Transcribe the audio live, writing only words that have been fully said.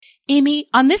Amy,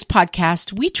 on this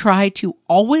podcast, we try to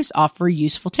always offer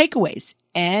useful takeaways.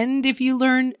 And if you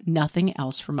learn nothing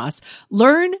else from us,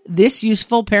 learn this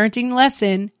useful parenting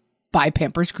lesson by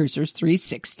Pampers Cruisers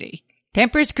 360.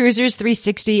 Pampers Cruisers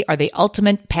 360 are the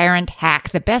ultimate parent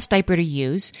hack, the best diaper to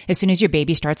use as soon as your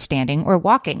baby starts standing or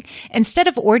walking. Instead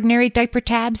of ordinary diaper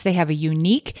tabs, they have a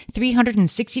unique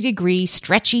 360-degree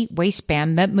stretchy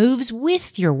waistband that moves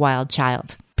with your wild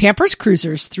child. Pampers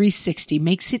Cruisers 360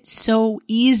 makes it so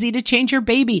easy to change your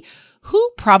baby,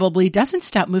 who probably doesn't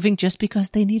stop moving just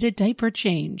because they need a diaper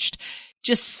changed.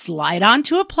 Just slide on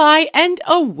to apply and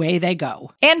away they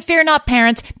go. And fear not,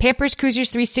 parents, Pampers Cruisers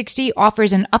 360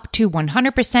 offers an up to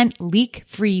 100%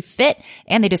 leak-free fit,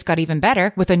 and they just got even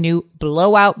better with a new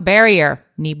blowout barrier.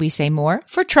 Need we say more?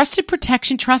 For trusted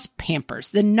protection, trust Pampers,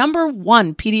 the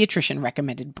 #1 pediatrician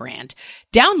recommended brand.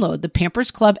 Download the Pampers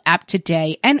Club app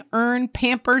today and earn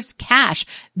Pampers Cash.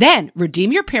 Then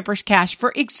redeem your Pampers Cash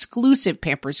for exclusive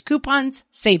Pampers coupons,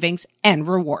 savings, and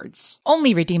rewards.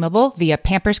 Only redeemable via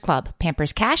Pampers Club.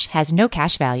 Pampers Cash has no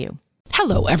cash value.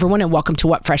 Hello, everyone, and welcome to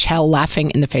What Fresh Hell,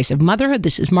 Laughing in the Face of Motherhood.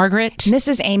 This is Margaret. And this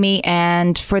is Amy,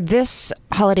 and for this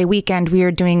holiday weekend, we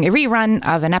are doing a rerun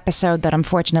of an episode that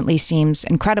unfortunately seems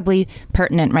incredibly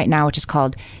pertinent right now, which is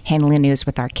called Handling News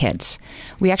with Our Kids.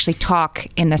 We actually talk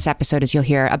in this episode, as you'll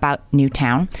hear, about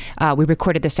Newtown. We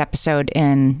recorded this episode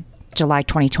in July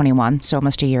 2021, so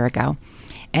almost a year ago,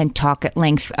 and talk at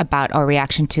length about our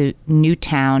reaction to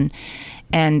Newtown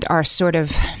and our sort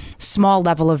of small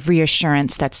level of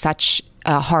reassurance that such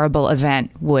a horrible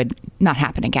event would not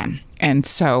happen again. And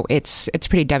so it's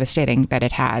pretty devastating that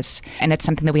it has. And it's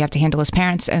something that we have to handle as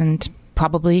parents and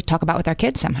probably talk about with our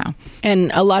kids somehow.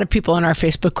 And a lot of people in our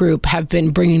Facebook group have been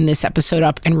bringing this episode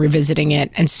up and revisiting it.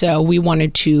 And so we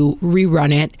wanted to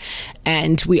rerun it.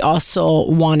 And we also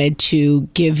wanted to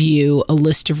give you a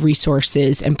list of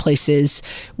resources and places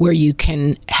where you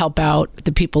can help out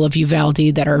the people of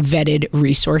Uvalde that are vetted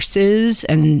resources.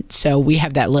 And so we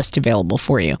have that list available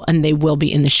for you. And they will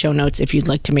be in the show notes if you'd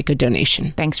like to make a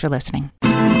donation. Thanks for listening.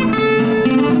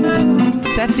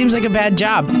 That seems like a bad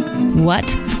job. What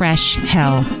fresh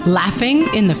hell? Laughing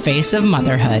in the face of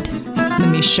motherhood. Let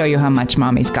me show you how much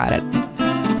mommy's got it.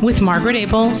 With Margaret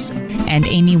Abels and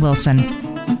Amy Wilson.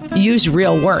 Use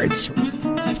real words.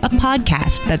 A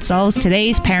podcast that solves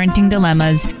today's parenting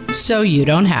dilemmas so you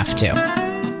don't have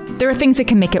to. There are things that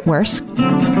can make it worse.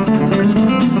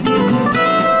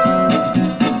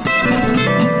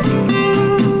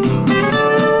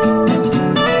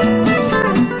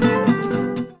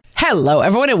 Hello,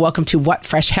 everyone, and welcome to What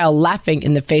Fresh Hell, Laughing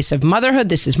in the Face of Motherhood.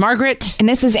 This is Margaret. And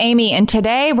this is Amy. And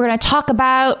today we're going to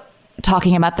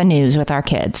talking about the news with our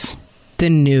kids. The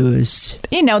news.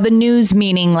 You know, the news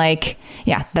meaning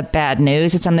the bad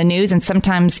news. It's on the news, and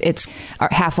sometimes it's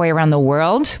halfway around the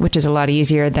world, which is a lot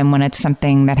easier than when it's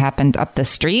something that happened up the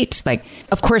street. Like,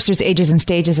 of course, there's ages and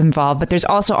stages involved, but there's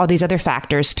also all these other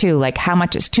factors, too, like how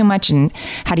much is too much, and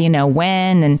how do you know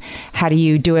when, and how do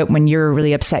you do it when you're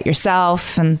really upset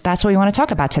yourself? And that's what we want to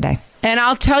talk about today. And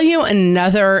I'll tell you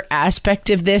another aspect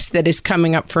of this that is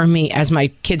coming up for me as my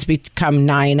kids become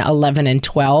 9, 11, and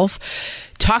 12.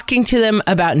 Talking to them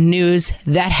about news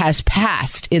that has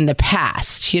passed in the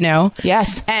past, you know?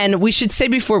 Yes. And we should say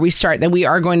before we start that we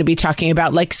are going to be talking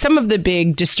about like some of the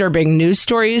big disturbing news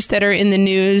stories that are in the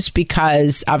news,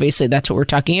 because obviously that's what we're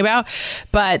talking about.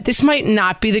 But this might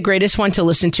not be the greatest one to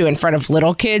listen to in front of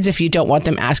little kids if you don't want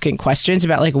them asking questions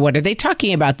about like, what are they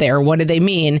talking about there? What do they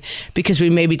mean? Because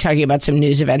we may be talking about some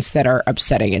news events that are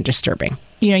upsetting and disturbing.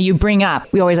 You know, you bring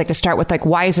up, we always like to start with like,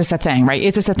 why is this a thing, right?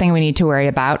 Is this a thing we need to worry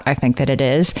about? I think that it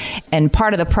is. And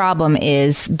part of the problem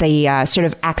is the sort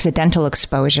of accidental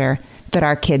exposure that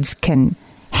our kids can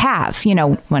have. You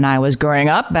know, when I was growing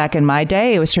up back in my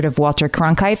day, it was sort of Walter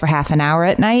Cronkite for half an hour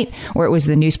at night, or it was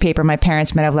the newspaper my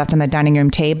parents might have left on the dining room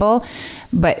table.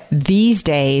 But these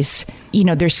days, you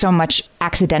know, there's so much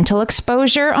accidental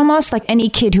exposure, almost like any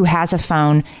kid who has a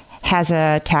phone, has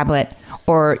a tablet,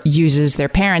 or uses their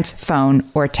parents' phone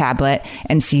or tablet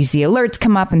and sees the alerts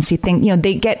come up and see things, you know,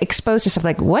 they get exposed to stuff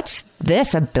like, what's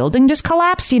this? A building just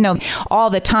collapsed? You know, all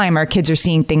the time our kids are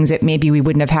seeing things that maybe we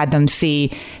wouldn't have had them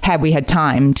see had we had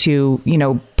time to, you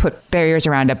know, put barriers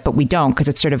around it, but we don't because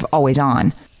it's sort of always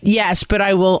on. Yes, but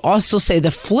I will also say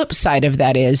the flip side of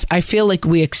that is I feel like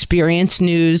we experience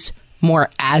news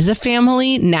more as a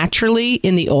family naturally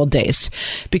in the old days,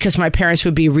 because my parents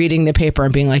would be reading the paper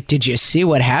and being like, did you see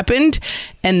what happened?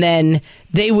 And then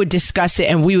they would discuss it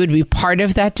and we would be part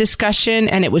of that discussion,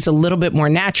 and it was a little bit more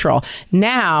natural.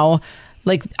 Now,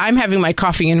 like I'm having my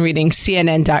coffee and reading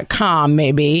CNN.com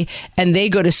maybe, and they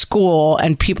go to school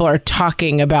and people are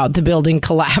talking about the building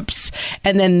collapse,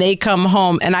 and then they come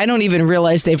home and I don't even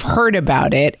realize they've heard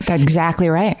about it. That's exactly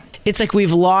right. It's like we're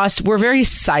very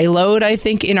siloed, I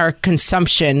think, in our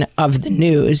consumption of the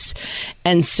news.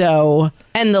 And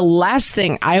the last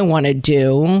thing I want to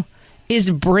do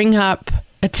is bring up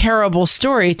a terrible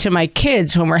story to my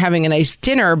kids when we're having a nice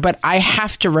dinner, but I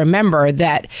have to remember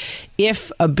that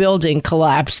if a building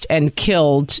collapsed and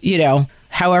killed,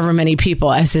 however many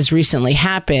people as has recently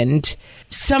happened,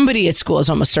 somebody at school is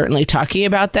almost certainly talking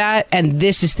about that. And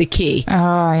this is the key. Oh,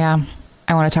 yeah.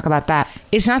 I want to talk about that.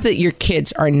 It's not that your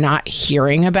kids are not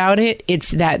hearing about it.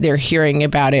 It's that they're hearing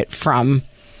about it from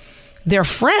their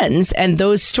friends, and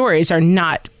those stories are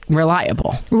not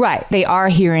reliable. Right. They are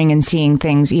hearing and seeing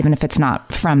things, even if it's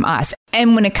not from us.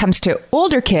 And when it comes to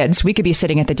older kids, we could be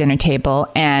sitting at the dinner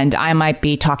table and I might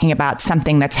be talking about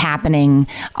something that's happening.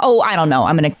 Oh, I don't know.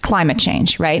 I'm going to climate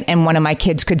change, right? And one of my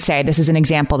kids could say, this is an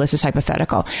example, this is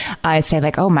hypothetical. I'd say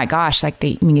like, oh my gosh, like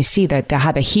you see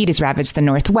how the heat has ravaged the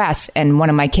Northwest. And one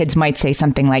of my kids might say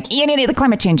something like, the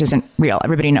climate change isn't real.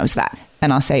 Everybody knows that.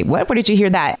 And I'll say, what? Where did you hear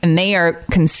that? And they are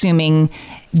consuming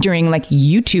during like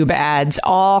YouTube ads,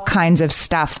 all kinds of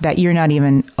stuff that you're not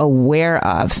even aware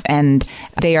of. And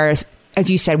they are, as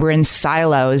you said, we're in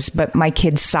silos, but my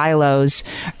kids' silos,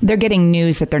 they're getting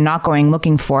news that they're not going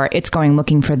looking for. It's going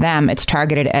looking for them. It's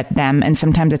targeted at them. And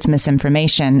sometimes it's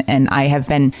misinformation. And I have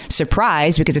been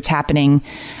surprised because it's happening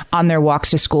on their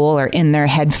walks to school or in their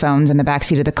headphones in the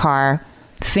backseat of the car,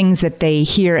 things that they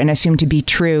hear and assume to be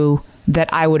true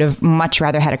that I would have much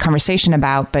rather had a conversation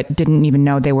about, but didn't even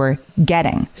know they were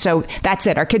getting. So that's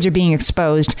it. Our kids are being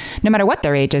exposed, no matter what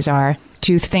their ages are,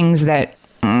 to things that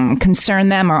concern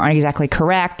them or aren't exactly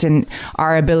correct. And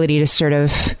our ability to sort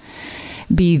of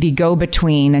be the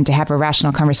go-between and to have a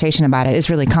rational conversation about it is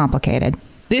really complicated.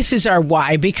 This is our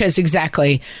why, because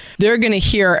exactly, they're going to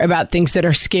hear about things that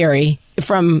are scary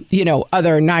from,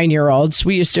 other 9-year-olds.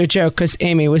 We used to joke because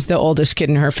Amy was the oldest kid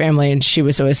in her family and she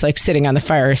was always like sitting on the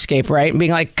fire escape, right? And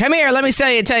being like, come here, let me tell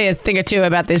you a thing or two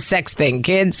about this sex thing,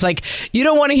 kids. Like, you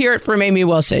don't want to hear it from Amy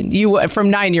Wilson,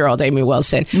 from 9-year-old Amy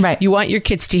Wilson. Right. You want your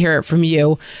kids to hear it from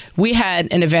you. We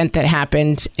had an event that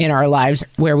happened in our lives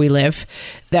where we live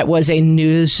that was a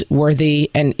newsworthy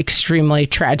and extremely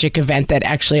tragic event that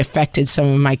actually affected some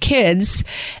of my kids.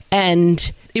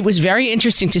 And it was very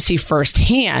interesting to see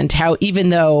firsthand how, even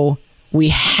though we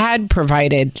had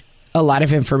provided a lot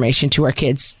of information to our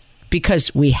kids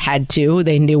because we had to,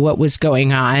 they knew what was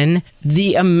going on,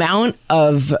 the amount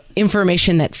of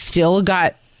information that still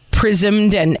got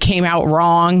prismed and came out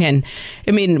wrong. And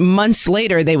I mean, months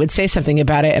later, they would say something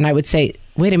about it and I would say,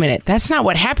 wait a minute, that's not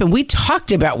what happened. We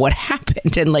talked about what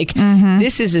happened. And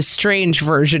this is a strange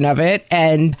version of it.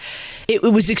 And it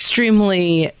was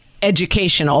extremely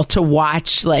educational to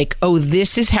watch, like, oh,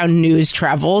 this is how news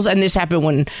travels. And this happened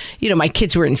when, my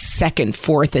kids were in 2nd,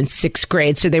 4th, and 6th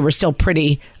grade. So they were still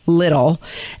pretty little.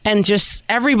 And just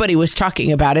everybody was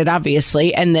talking about it,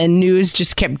 obviously. And then news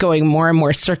just kept going more and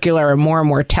more circular and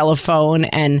more telephone.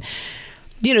 And,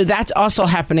 that's also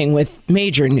happening with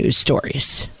major news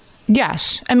stories.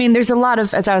 Yes. I mean, there's a lot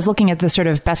of, as I was looking at the sort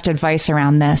of best advice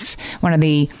around this, one of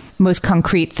the most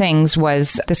concrete things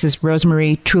was, this is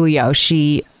Rosemarie Trujillo.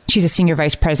 She's a senior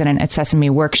vice president at Sesame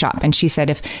Workshop. And she said,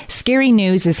 if scary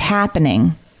news is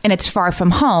happening and it's far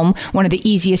from home, one of the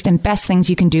easiest and best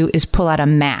things you can do is pull out a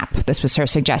map. This was her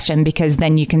suggestion, because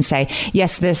then you can say,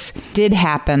 yes, this did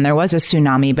happen. There was a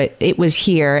tsunami, but it was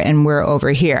here and we're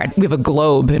over here. We have a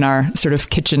globe in our sort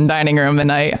of kitchen dining room,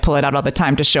 and I pull it out all the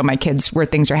time to show my kids where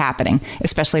things are happening,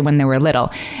 especially when they were little.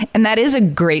 And that is a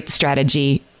great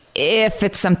strategy if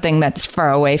it's something that's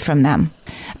far away from them.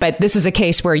 But this is a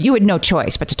case where you had no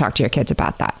choice but to talk to your kids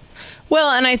about that.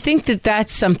 Well, and I think that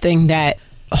that's something that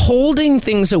holding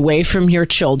things away from your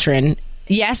children,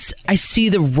 yes, I see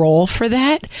the role for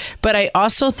that, but I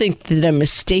also think that a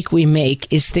mistake we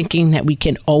make is thinking that we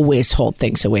can always hold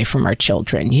things away from our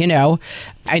children.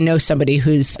 I know somebody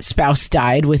whose spouse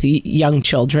died with young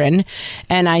children,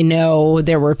 and I know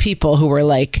there were people who were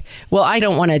like, well, I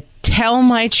don't want to tell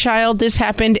my child this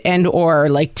happened and or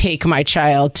like take my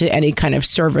child to any kind of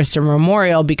service or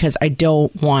memorial because I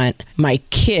don't want my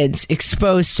kids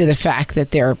exposed to the fact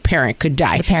that their parent could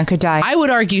die. The parent could die. I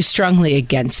would argue strongly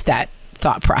against that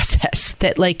thought process,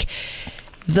 that like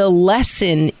the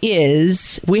lesson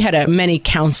is, we had many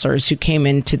counselors who came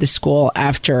into the school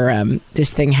after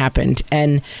this thing happened.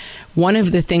 And one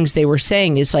of the things they were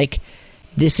saying is like,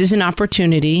 this is an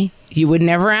opportunity you would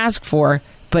never ask for,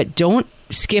 but don't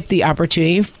skip the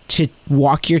opportunity to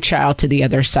walk your child to the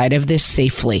other side of this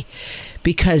safely,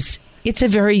 because it's a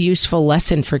very useful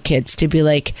lesson for kids to be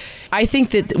like, I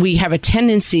think that we have a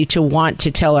tendency to want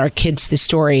to tell our kids the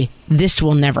story, this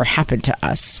will never happen to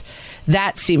us.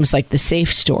 That seems like the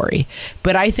safe story.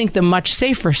 But I think the much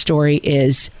safer story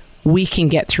is we can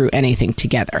get through anything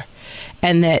together.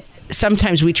 And that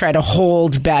sometimes we try to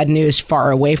hold bad news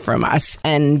far away from us.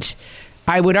 And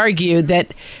I would argue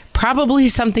that probably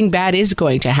something bad is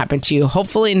going to happen to you.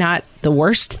 Hopefully not the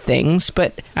worst things.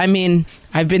 But I mean,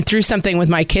 I've been through something with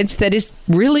my kids that is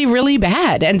really, really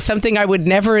bad, and something I would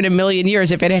never in a million years,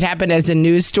 if it had happened as a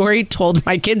news story, told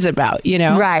my kids about, you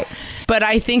know? Right. But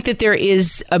I think that there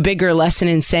is a bigger lesson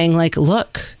in saying, like,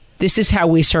 look, this is how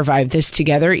we survive this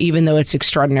together, even though it's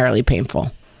extraordinarily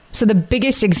painful. So the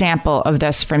biggest example of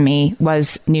this for me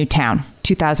was Newtown,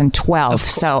 2012.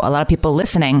 So a lot of people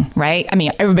listening, right? I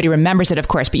mean, everybody remembers it, of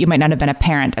course, but you might not have been a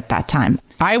parent at that time.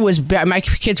 My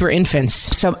kids were infants.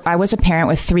 So I was a parent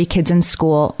with 3 kids in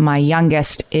school. My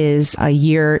youngest is a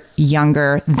year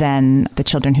younger than the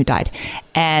children who died.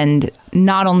 And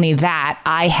not only that,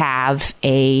 I have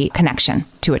a connection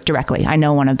to it directly. I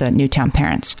know one of the Newtown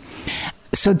parents.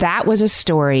 So that was a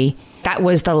story. That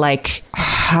was the like,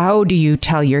 how do you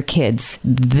tell your kids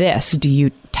this?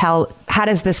 How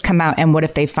does this come out? And what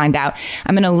if they find out?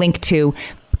 I'm going to link to,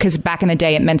 because back in the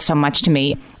day, it meant so much to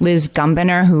me. Liz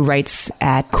Gumbiner, who writes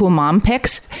at Cool Mom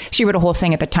Pics, she wrote a whole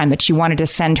thing at the time that she wanted to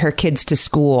send her kids to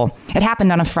school. It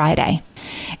happened on a Friday.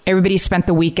 Everybody spent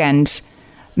the weekend.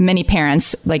 Many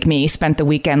parents, like me, spent the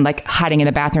weekend like hiding in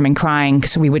the bathroom and crying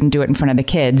so we wouldn't do it in front of the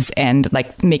kids, and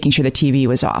like making sure the TV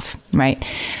was off, right?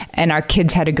 And our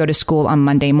kids had to go to school on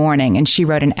Monday morning, and she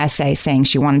wrote an essay saying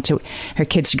she wanted her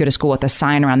kids to go to school with a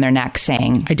sign around their neck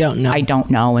saying, I don't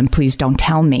know, and please don't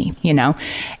tell me, you know?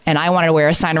 And I wanted to wear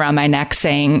a sign around my neck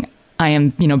saying, I am,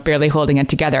 barely holding it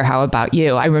together. How about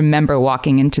you? I remember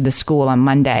walking into the school on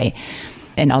Monday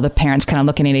and all the parents kind of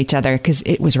looking at each other because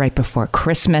it was right before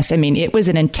Christmas. I mean, it was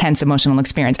an intense emotional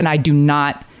experience. And I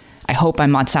hope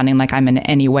I'm not sounding like I'm in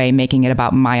any way making it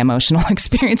about my emotional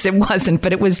experience. It wasn't,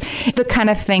 but it was the kind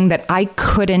of thing that I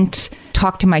couldn't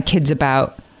talk to my kids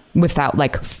about without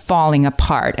like falling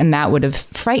apart. And that would have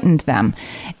frightened them.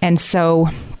 And so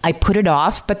I put it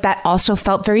off, but that also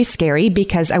felt very scary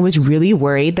because I was really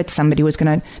worried that somebody was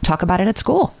going to talk about it at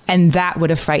school, and that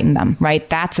would have frightened them, right?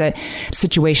 That's a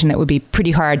situation that would be pretty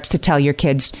hard to tell your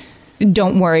kids,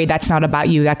 don't worry, that's not about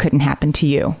you. That couldn't happen to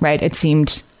you, right? It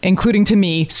seemed, including to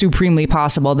me, supremely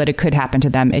possible that it could happen to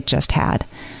them. It just had.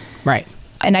 Right.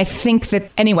 And I think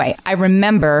that, anyway, I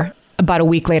remember about a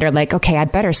week later, like, okay, I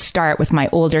better start with my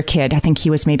older kid. I think he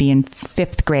was maybe in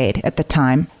 5th grade at the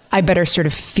time. I better sort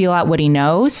of feel out what he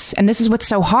knows. And this is what's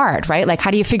so hard, right? Like,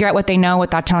 how do you figure out what they know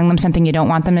without telling them something you don't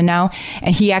want them to know?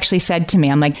 And he actually said to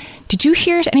me, I'm like, did you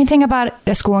hear anything about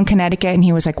a school in Connecticut? And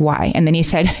he was like, why? And then he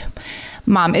said,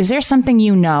 Mom, is there something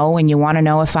you know and you want to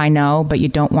know if I know, but you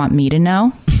don't want me to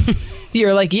know?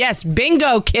 You're like, yes,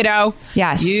 bingo, kiddo.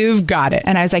 Yes. You've got it.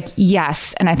 And I was like,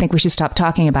 yes. And I think we should stop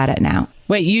talking about it now.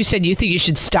 Wait, you said you think you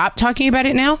should stop talking about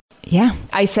it now? Yeah.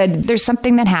 I said, there's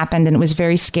something that happened and it was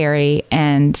very scary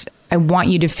and I want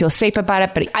you to feel safe about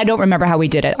it, but I don't remember how we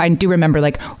did it. I do remember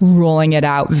like rolling it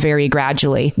out very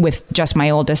gradually with just my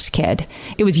oldest kid.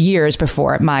 It was years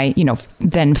before my,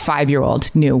 then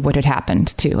 5-year-old knew what had happened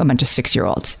to a bunch of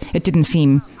 6-year-olds. It didn't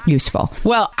seem useful.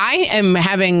 Well, I am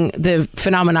having the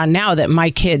phenomenon now that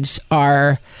my kids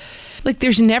are... Like,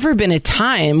 there's never been a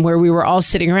time where we were all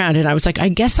sitting around and I was like, I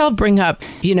guess I'll bring up,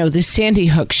 the Sandy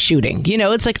Hook shooting.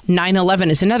 It's like 9/11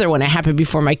 is another one. It happened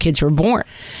before my kids were born.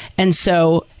 And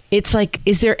so it's like,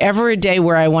 is there ever a day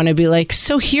where I want to be like,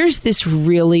 so here's this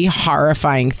really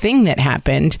horrifying thing that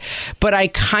happened, but I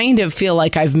kind of feel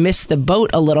like I've missed the boat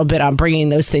a little bit on bringing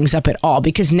those things up at all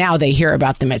because now they hear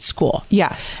about them at school.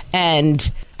 Yes.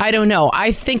 And I don't know.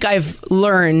 I think I've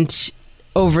learned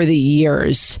over the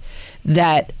years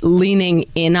that leaning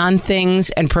in on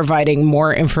things and providing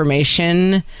more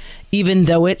information, even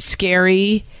though it's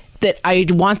scary, that I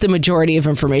want the majority of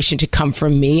information to come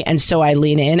from me. And so I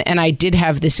lean in. And I did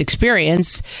have this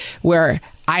experience where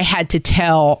I had to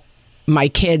tell my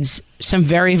kids some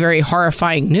very, very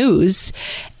horrifying news.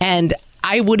 And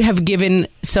I would have given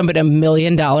somebody $1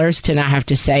 million to not have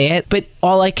to say it. But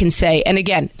all I can say, and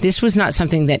again, this was not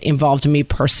something that involved me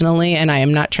personally, and I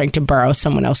am not trying to borrow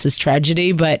someone else's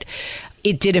tragedy, but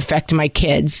it did affect my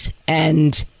kids.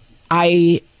 And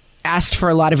I asked for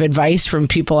a lot of advice from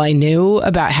people I knew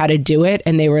about how to do it.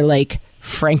 And they were like,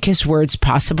 frankest words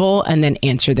possible, and then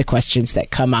answer the questions that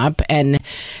come up. And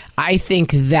I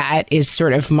think that is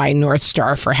sort of my North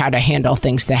Star for how to handle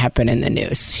things that happen in the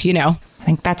news, I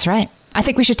think that's right. I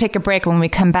think we should take a break. When we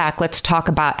come back, let's talk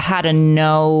about how to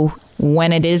know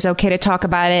when it is okay to talk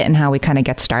about it and how we kind of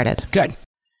get started. Good.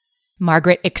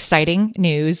 Margaret, exciting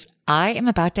news. I am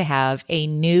about to have a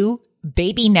new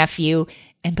baby nephew.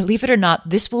 And believe it or not,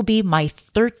 this will be my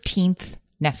 13th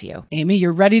nephew. Amy,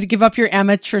 you're ready to give up your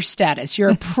amateur status. You're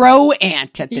a pro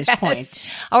aunt at this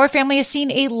point. Our family has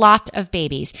seen a lot of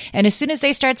babies. And as soon as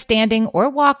they start standing or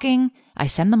walking, I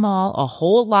send them all a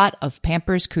whole lot of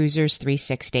Pampers Cruisers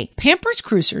 360. Pampers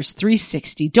Cruisers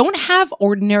 360 don't have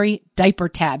ordinary diaper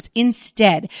tabs.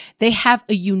 Instead, they have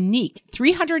a unique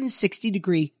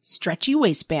 360-degree stretchy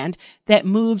waistband that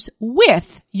moves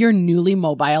with your newly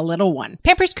mobile little one.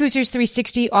 Pampers Cruisers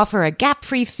 360 offer a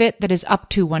gap-free fit that is up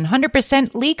to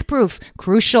 100% leak-proof.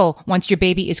 Crucial once your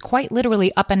baby is quite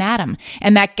literally up and at 'em.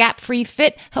 And that gap-free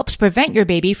fit helps prevent your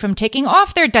baby from taking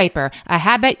off their diaper, a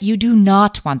habit you do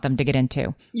not want them to get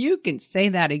into. You can say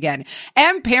that again.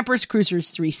 And Pampers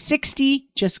Cruisers 360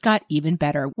 just got even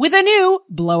better with a new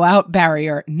blowout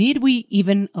barrier. Need we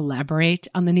even elaborate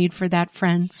on the need for that,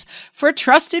 friends? For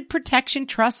trusted protection,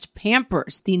 trust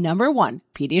Pampers, the #1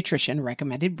 pediatrician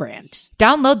recommended brand.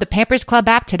 Download the Pampers Club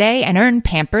app today and earn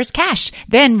Pampers Cash.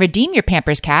 Then redeem your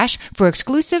Pampers Cash for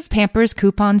exclusive Pampers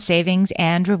coupon savings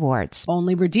and rewards.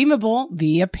 Only redeemable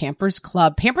via Pampers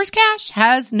Club. Pampers Cash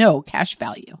has no cash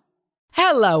value.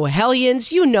 Hello,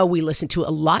 Hellions. You know we listen to a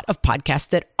lot of podcasts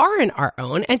that aren't our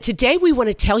own, and today we want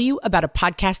to tell you about a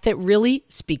podcast that really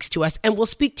speaks to us and will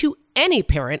speak to any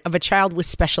parent of a child with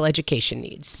special education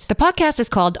needs. The podcast is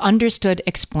called Understood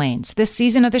Explains. This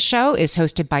season of the show is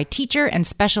hosted by teacher and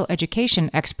special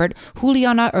education expert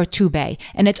Juliana Urtubey,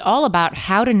 and it's all about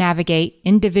how to navigate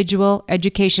individual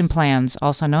education plans,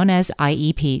 also known as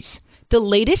IEPs. The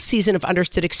latest season of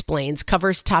Understood Explains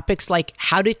covers topics like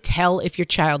how to tell if your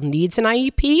child needs an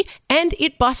IEP, and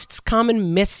it busts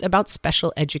common myths about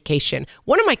special education.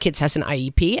 One of my kids has an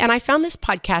IEP, and I found this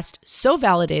podcast so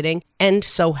validating and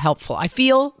so helpful. I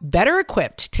feel better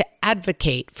equipped to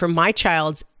advocate for my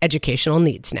child's educational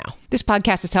needs now. This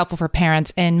podcast is helpful for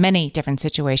parents in many different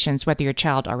situations, whether your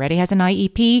child already has an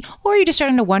IEP or you're just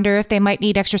starting to wonder if they might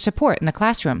need extra support in the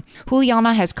classroom.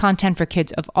 Juliana has content for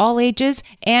kids of all ages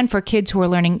and for kids who are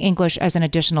learning English as an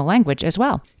additional language as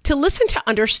well. To listen to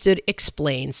Understood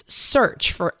Explains,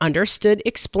 search for Understood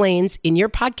Explains in your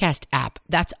podcast app.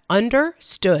 That's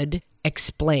Understood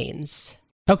Explains.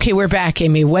 Okay, we're back,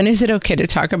 Amy. When is it okay to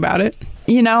talk about it?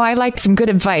 You know, I like some good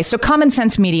advice. So Common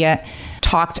Sense Media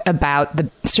talked about the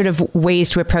sort of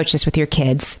ways to approach this with your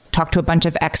kids, talked to a bunch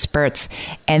of experts,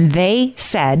 and they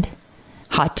said,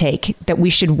 hot take, that we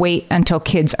should wait until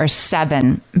kids are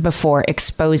 7 before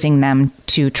exposing them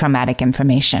to traumatic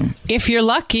information. If you're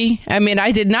lucky. I mean,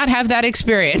 I did not have that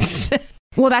experience.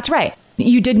 Well, that's right.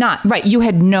 You did not. Right. You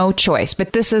had no choice.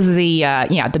 But this is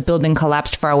the building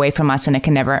collapsed far away from us and it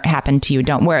can never happen to you.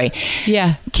 Don't worry.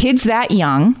 Yeah. Kids that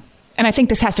young, and I think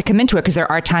this has to come into it because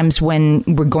there are times when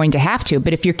we're going to have to.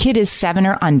 But if your kid is 7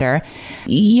 or under,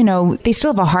 you know, they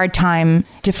still have a hard time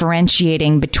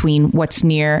differentiating between what's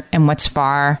near and what's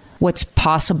far, what's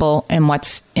possible and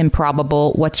what's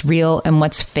improbable, what's real and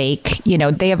what's fake. You know,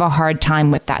 they have a hard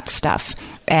time with that stuff.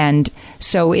 And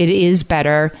so it is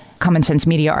better, Common Sense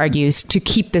Media argues, to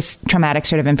keep this traumatic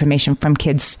sort of information from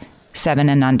kids 7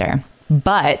 and under.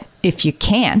 But if you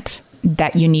can't,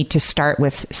 that you need to start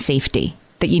with safety,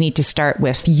 that you need to start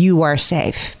with you are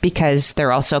safe, because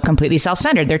they're also completely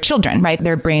self-centered. They're children, right?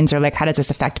 Their brains are like, how does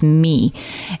this affect me?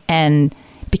 And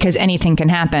because anything can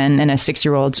happen in a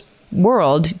 6-year-old's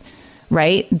world,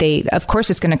 right? Of course,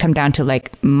 it's going to come down to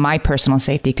like my personal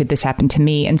safety. Could this happen to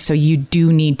me? And so you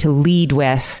do need to lead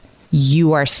with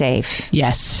you are safe.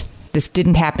 Yes. This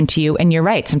didn't happen to you. And you're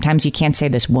right. Sometimes you can't say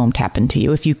this won't happen to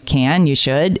you. If you can, you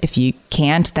should. If you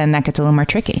can't, then that gets a little more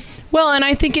tricky. Well, and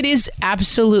I think it is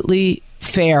absolutely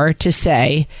fair to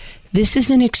say this is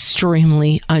an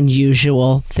extremely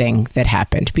unusual thing that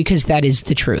happened, because that is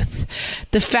the truth.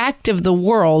 The fact of the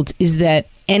world is that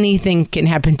anything can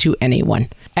happen to anyone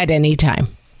at any time,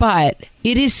 but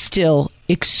it is still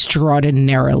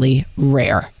extraordinarily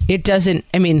rare. It doesn't,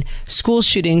 I mean, school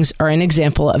shootings are an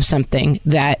example of something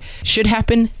that should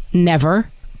happen never,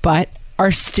 but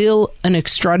are still an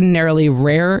extraordinarily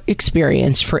rare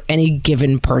experience for any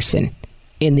given person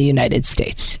in the United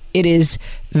States. It is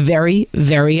very,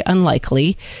 very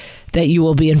unlikely that you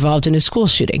will be involved in a school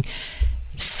shooting,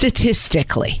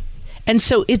 statistically. And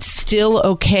so it's still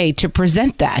okay to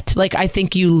present that. Like, I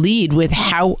think you lead with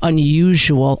how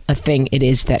unusual a thing it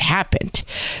is that happened,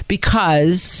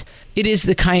 because it is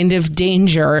the kind of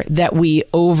danger that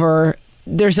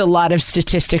there's a lot of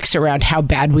statistics around how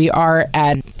bad we are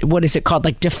at, what is it called?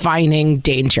 Like defining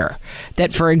danger.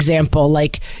 That, for example,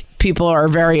 like people are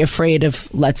very afraid of,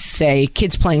 let's say,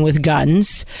 kids playing with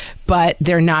guns, but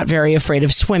they're not very afraid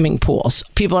of swimming pools.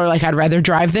 People are like, I'd rather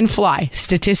drive than fly.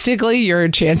 Statistically, your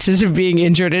chances of being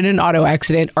injured in an auto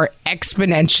accident are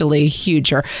exponentially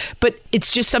huger. But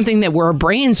it's just something that our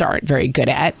brains aren't very good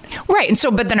at. Right. And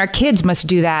so, but then our kids must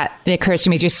do that. It occurs to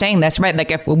me as you're saying this, right?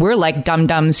 Like if we're like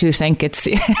dum-dums who think it's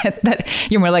that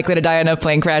you're more likely to die in a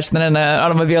plane crash than in an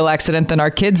automobile accident, then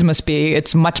our kids must be.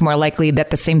 It's much more likely that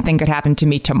the same thing could happen to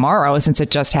me tomorrow since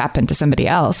it just happened to somebody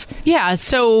else. Yeah.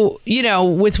 So,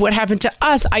 with what happened to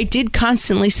us, I did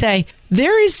constantly say,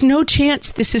 there is no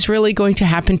chance this is really going to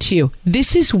happen to you.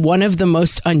 This is one of the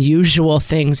most unusual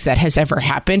things that has ever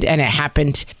happened, and it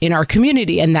happened in our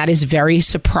community, and that is very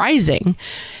surprising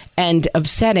and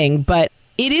upsetting. But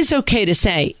it is okay to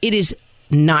say it is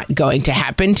not going to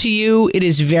happen to you. It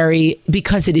is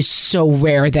because it is so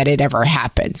rare that it ever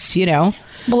happens,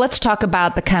 Well, let's talk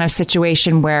about the kind of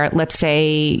situation where, let's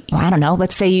say,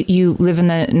 let's say you live in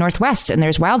the Northwest and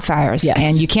there's wildfires. Yes.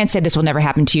 And you can't say this will never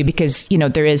happen to you because,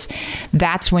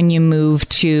 that's when you move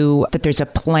to that there's a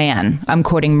plan. I'm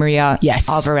quoting Maria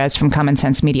Alvarez from Common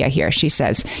Sense Media here. She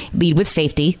says, lead with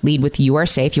safety, lead with you are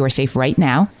safe right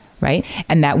now, right?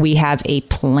 And that we have a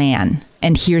plan.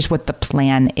 And here's what the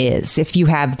plan is. If you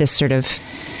have this sort of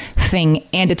thing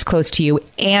and it's close to you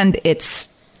and it's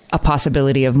a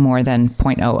possibility of more than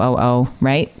 0.000,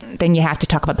 right? Then you have to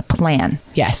talk about the plan.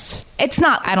 Yes. It's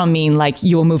not, I don't mean like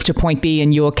you will move to point B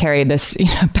and you will carry this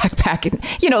backpack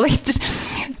and, like just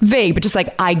vague, but just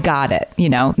like, I got it.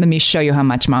 Let me show you how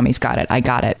much mommy's got it. I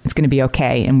got it. It's going to be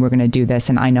okay. And we're going to do this.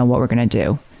 And I know what we're going to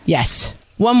do. Yes.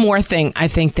 One more thing I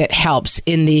think that helps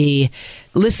in the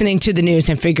listening to the news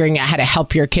and figuring out how to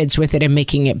help your kids with it and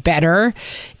making it better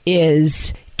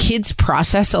is kids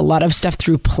process a lot of stuff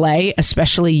through play,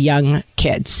 especially young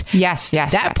kids. Yes.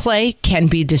 That play can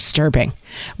be disturbing.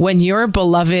 When your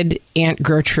beloved Aunt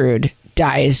Gertrude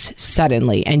dies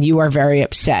suddenly and you are very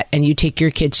upset and you take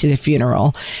your kids to the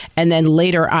funeral and then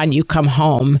later on you come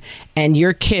home and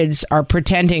your kids are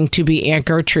pretending to be Aunt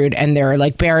Gertrude and they're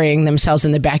like burying themselves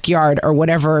in the backyard or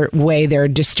whatever way they're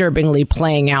disturbingly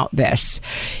playing out this.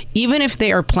 Even if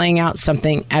they are playing out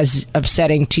something as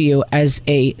upsetting to you as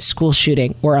a school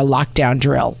shooting or a lockdown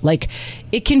drill, like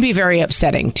it can be very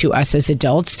upsetting to us as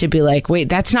adults to be like, wait,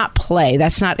 that's not play.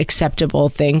 That's not acceptable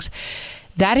things.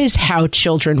 That is how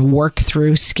children work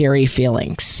through scary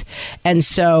feelings. And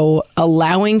so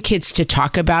allowing kids to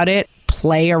talk about it,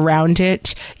 play around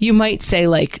it, you might say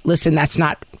like, listen, that's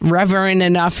not reverent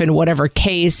enough in whatever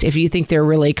case. If you think they're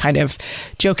really kind of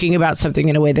joking about something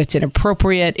in a way that's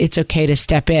inappropriate, it's okay to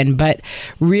step in. But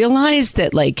realize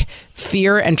that like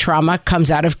fear and trauma comes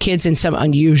out of kids in some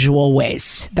unusual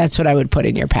ways. That's what I would put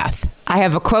in your path. I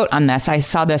have a quote on this. I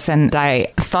saw this and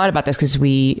I thought about this because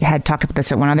we had talked about this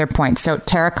at one other point. So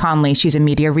Tara Conley, she's a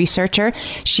media researcher.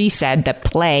 She said that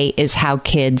play is how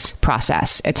kids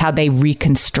process. It's how they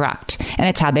reconstruct and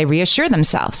it's how they reassure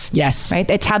themselves. Yes. Right?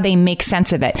 It's how they make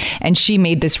sense of it. And she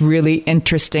made this really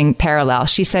interesting parallel.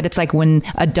 She said it's like when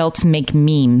adults make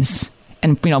memes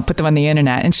and put them on the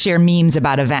internet and share memes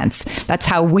about events. That's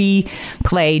how we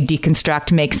play,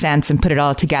 deconstruct, make sense, and put it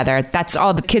all together. That's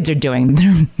all the kids are doing.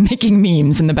 They're making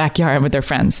memes in the backyard with their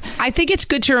friends. I think it's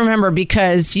good to remember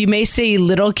because you may see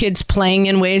little kids playing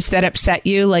in ways that upset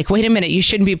you. Like, wait a minute, you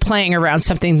shouldn't be playing around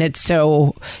something that's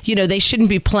so, they shouldn't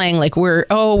be playing like we're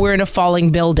in a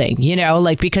falling building,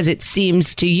 like because it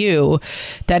seems to you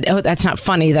that, that's not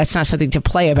funny. That's not something to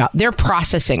play about. They're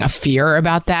processing a fear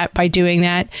about that by doing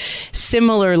that.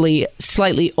 Similarly,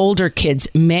 slightly older kids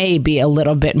may be a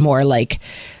little bit more like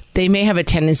they may have a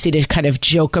tendency to kind of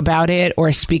joke about it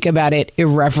or speak about it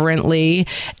irreverently.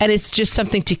 And it's just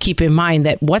something to keep in mind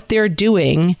that what they're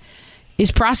doing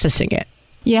is processing it.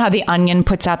 You know how The Onion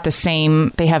puts out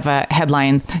they have a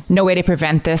headline, "No way to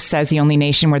prevent this, says the only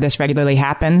nation where this regularly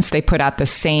happens." They put out the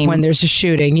same... When there's a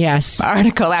shooting, yes.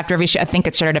 ...article after every... I think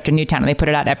it started after Newtown, and they put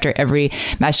it out after every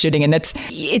mass shooting. And it's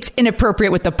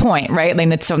inappropriate with the point, right?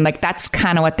 And it's that's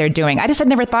kind of what they're doing. I just had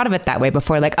never thought of it that way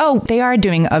before. Like, oh, they are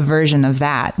doing a version of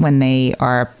that when they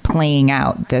are playing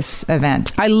out this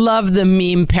event. I love the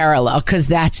meme parallel because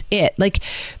that's it. Like,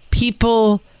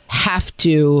 people have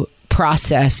to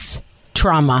process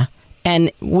trauma.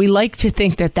 And we like to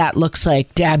think that looks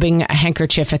like dabbing a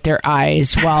handkerchief at their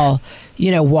eyes while,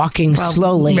 walking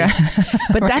slowly.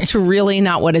 But that's really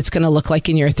not what it's going to look like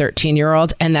in your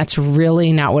 13-year-old. And that's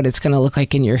really not what it's going to look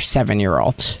like in your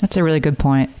 7-year-old. That's a really good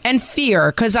point. And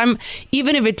fear, because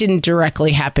even if it didn't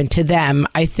directly happen to them,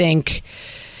 I think,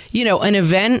 an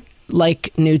event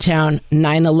like Newtown,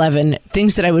 9/11,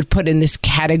 things that I would put in this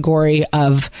category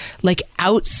of like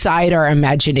outside our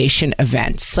imagination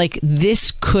events. Like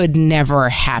this could never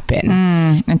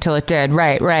happen. Until it did.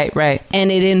 Right.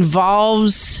 And it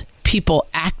involves people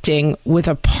acting with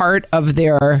a part of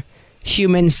their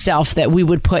human self that we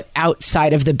would put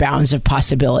outside of the bounds of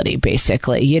possibility,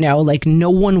 basically. You know, like no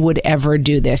one would ever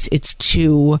do this. It's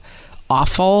too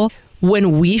awful.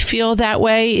 When we feel that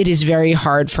way, it is very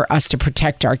hard for us to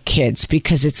protect our kids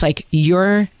because it's like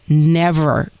you're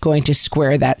never going to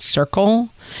square that circle.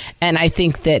 And I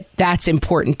think that that's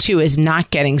important too, is not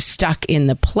getting stuck in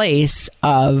the place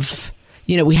of,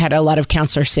 you know, we had a lot of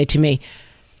counselors say to me,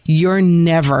 you're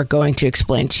never going to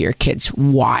explain to your kids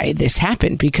why this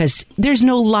happened because there's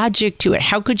no logic to it.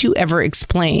 How could you ever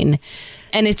explain?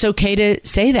 And it's okay to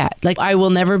say that. Like, I will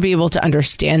never be able to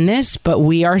understand this, but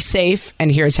we are safe, and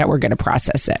here's how we're going to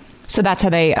process it. So that's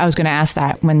how I was going to ask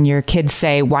that. When your kids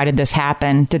say, why did this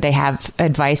happen? Did they have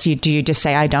advice? Do you just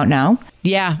say, I don't know?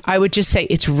 Yeah, I would just say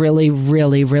it's really,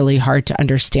 really, really hard to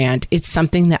understand. It's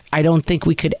something that I don't think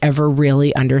we could ever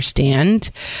really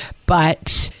understand,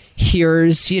 but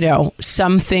here's, you know,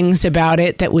 some things about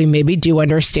it that we maybe do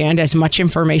understand, as much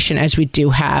information as we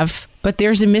do have. But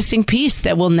there's a missing piece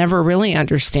that we'll never really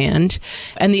understand.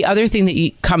 And the other thing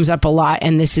that comes up a lot,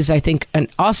 and this is, I think,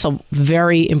 also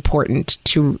very important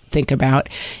to think about,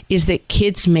 is that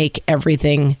kids make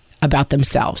everything about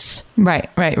themselves. Right.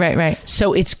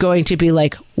 So it's going to be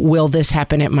like, will this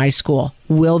happen at my school?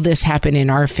 Will this happen in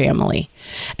our family?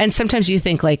 And sometimes you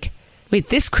think like, wait,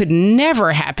 this could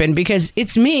never happen because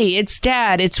it's me, it's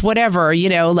dad, it's whatever, you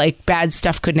know, like bad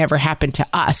stuff could never happen to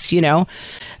us, you know.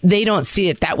 They don't see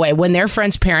it that way. When their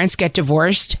friends' parents get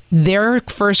divorced, their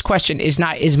first question is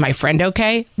not, is my friend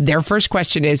okay? Their first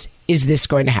question is this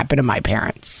going to happen to my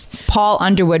parents? Paul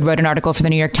Underwood wrote an article for the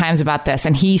New York Times about this,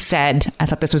 and he said, I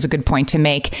thought this was a good point to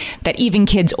make, that even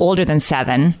kids older than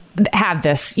 7 have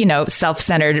this, you know,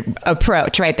 self-centered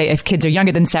approach, right? If kids are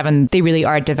younger than 7, they really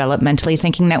are developmentally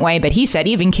thinking that way. But he said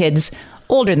even kids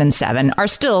older than 7 are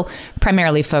still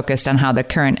primarily focused on how the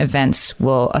current events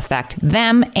will affect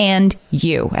them and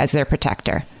you as their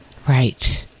protector.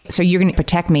 Right. So you're going to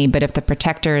protect me, but if the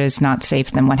protector is not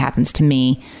safe, then what happens to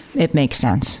me? It makes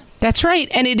sense. That's right.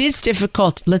 And it is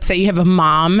difficult. Let's say you have a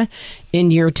mom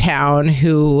in your town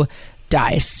who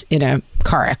dies in a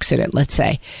car accident, let's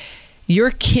say. Your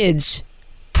kid's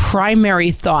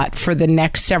primary thought for the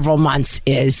next several months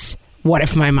is, what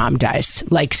if my mom dies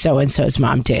like so-and-so's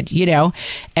mom did, you know?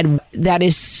 And that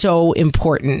is so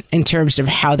important in terms of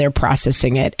how they're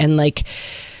processing it. And like,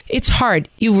 it's hard.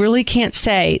 You really can't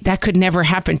say that could never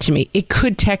happen to me. It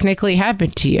could technically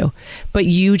happen to you, but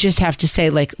you just have to say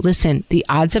like, listen, the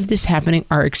odds of this happening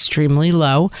are extremely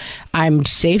low. I'm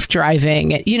safe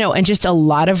driving, you know, and just a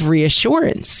lot of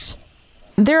reassurance.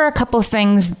 There are a couple of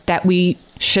things that we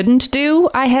shouldn't do,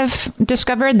 I have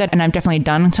discovered that, and I've definitely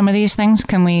done some of these things.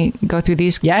 Can we go through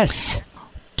these? Yes.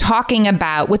 Talking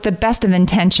about, with the best of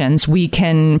intentions, we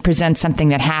can present something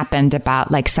that happened about,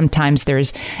 like, sometimes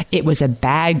it was a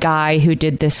bad guy who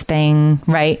did this thing,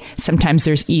 right? Sometimes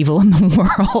there's evil in the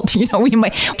world. You know, we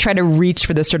might try to reach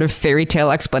for the sort of fairy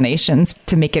tale explanations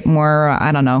to make it more,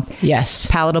 I don't know, yes,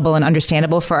 palatable and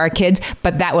understandable for our kids.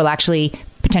 But that will actually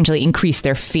potentially increase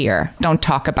their fear. Don't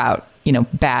talk about, you know,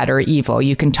 bad or evil.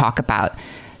 You can talk about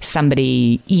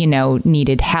somebody, you know,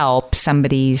 needed help,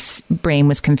 somebody's brain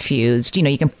was confused. You know,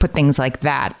 you can put things like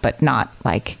that, but not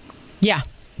like, yeah,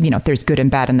 you know, there's good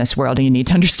and bad in this world and you need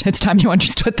to understand. It's time you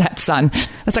understood that, son.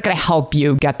 That's not going to help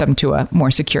you get them to a more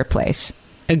secure place.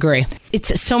 Agree.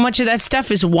 It's so much of that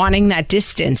stuff is wanting that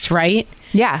distance, right?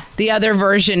 Yeah. The other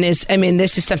version is, I mean,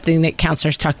 this is something that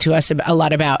counselors talk to us a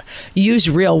lot about. Use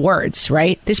real words,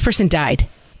 right? This person died.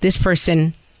 This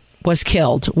person was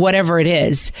killed, whatever it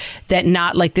is, that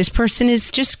not like this person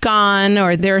is just gone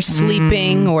or they're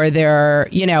sleeping or they're,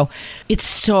 you know, it's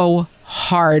so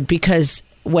hard because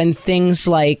when things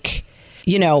like,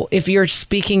 you know, if you're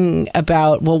speaking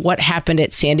about, well, what happened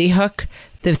at Sandy Hook,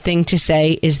 the thing to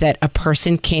say is that a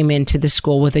person came into the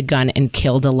school with a gun and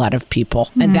killed a lot of people.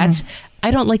 And that's,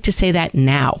 I don't like to say that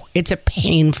now. It's a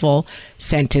painful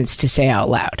sentence to say out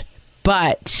loud,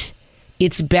 but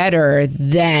it's better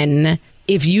than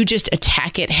if you just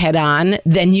attack it head on,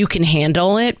 then you can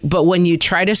handle it. But when you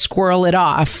try to squirrel it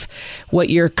off, what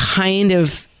you're kind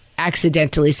of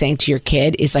accidentally saying to your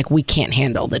kid is like, we can't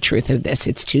handle the truth of this.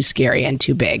 It's too scary and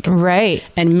too big. Right.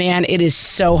 And man, it is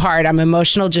so hard. I'm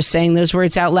emotional just saying those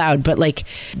words out loud. But like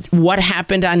what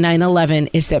happened on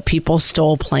 9/11 is that people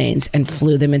stole planes and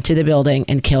flew them into the building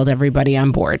and killed everybody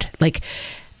on board. Like,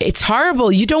 it's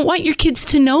horrible. You don't want your kids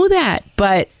to know that.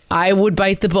 But I would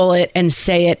bite the bullet and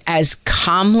say it as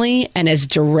calmly and as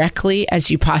directly as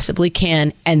you possibly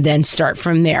can, and then start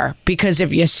from there. Because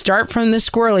if you start from the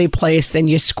squirrely place, then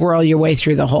you squirrel your way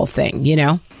through the whole thing, you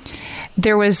know?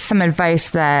 There was some advice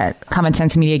that Common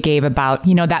Sense Media gave about,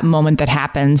 you know, that moment that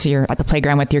happens. You're at the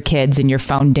playground with your kids and your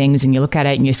phone dings and you look at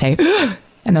it and you say,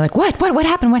 and they're like, what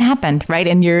happened? What happened? Right?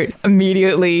 And you're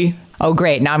immediately, oh,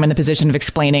 great. Now I'm in the position of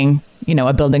explaining, you know,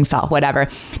 a building fell, whatever.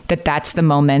 That's the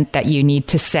moment that you need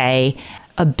to say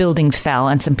a building fell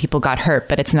and some people got hurt,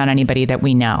 but it's not anybody that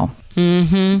we know.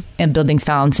 Mm-hmm. A building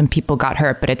fell and some people got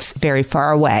hurt, but it's very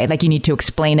far away. Like, you need to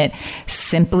explain it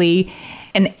simply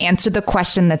and answer the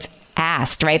question that's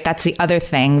asked, right? That's the other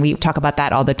thing. We talk about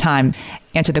that all the time.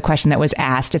 Answer the question that was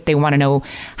asked. If they want to know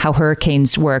how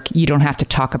hurricanes work, you don't have to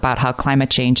talk about how climate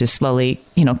change is slowly,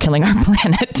 you know, killing our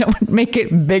planet. Don't make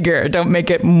it bigger. Don't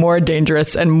make it more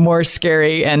dangerous and more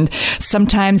scary. And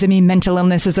sometimes, I mean, mental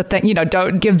illness is a thing. You know,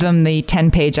 don't give them the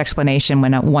 10-page explanation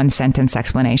when a one-sentence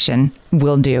explanation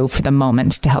will do for the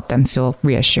moment to help them feel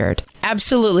reassured.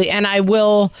 Absolutely. And I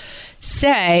will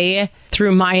say,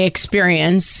 through my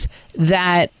experience,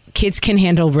 that kids can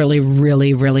handle really,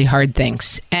 really, really hard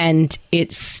things. And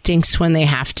it stinks when they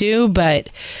have to, but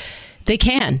they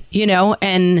can, you know,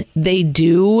 and they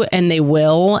do, and they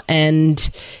will. And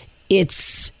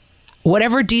it's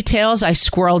whatever details I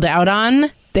squirreled out on,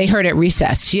 they heard at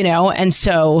recess, you know. And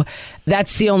so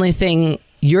that's the only thing.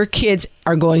 Your kids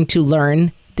are going to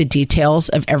learn the details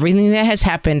of everything that has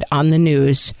happened on the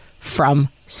news from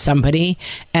somebody.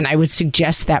 And I would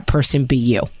suggest that person be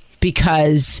you,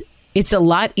 because it's a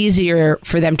lot easier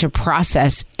for them to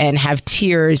process and have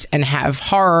tears and have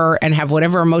horror and have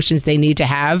whatever emotions they need to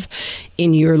have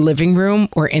in your living room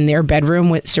or in their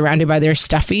bedroom surrounded by their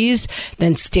stuffies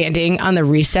than standing on the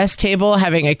recess table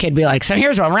having a kid be like, so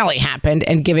here's what really happened,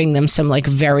 and giving them some like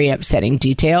very upsetting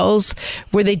details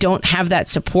where they don't have that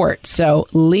support. So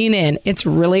lean in. It's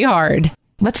really hard.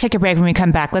 Let's take a break. When we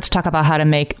come back, let's talk about how to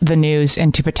make the news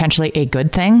into potentially a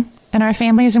good thing in our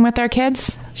families and with our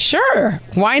kids. Sure.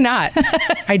 Why not?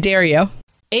 I dare you.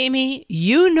 Amy,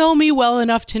 you know me well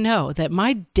enough to know that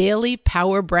my daily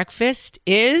power breakfast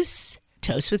is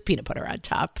toast with peanut butter on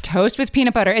top. Toast with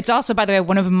peanut butter. It's also, by the way,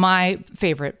 one of my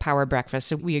favorite power breakfasts.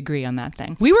 So we agree on that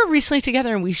thing. We were recently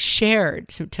together and we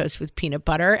shared some toast with peanut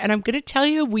butter. And I'm going to tell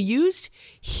you, we used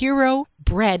Hero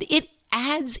bread. It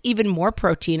adds even more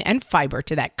protein and fiber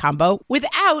to that combo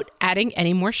without adding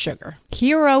any more sugar.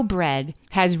 Hero Bread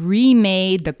has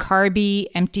remade the carby,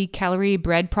 empty-calorie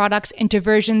bread products into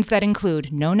versions that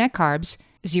include no net carbs,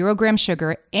 0 gram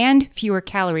sugar, and fewer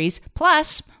calories,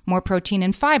 plus more protein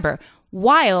and fiber,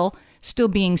 while still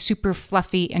being super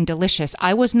fluffy and delicious.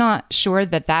 I was not sure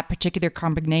that particular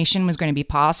combination was going to be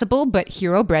possible, but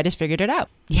Hero Bread has figured it out.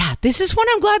 Yeah, this is one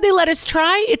I'm glad they let us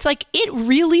try. It's like, it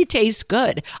really tastes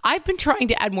good. I've been trying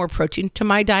to add more protein to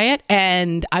my diet,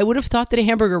 and I would have thought that a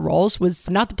hamburger rolls was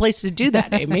not the place to do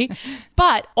that, Amy.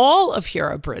 But all of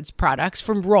Hero Bread's products,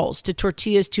 from rolls to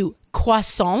tortillas to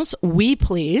croissants, we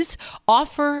please,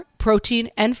 offer protein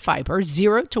and fiber,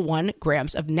 0 to 1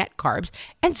 grams of net carbs,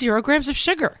 and 0 grams of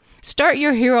sugar. Start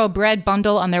your Hero Bread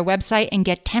bundle on their website and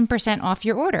get 10% off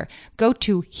your order. Go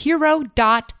to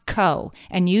hero.co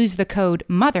and use the code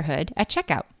motherhood at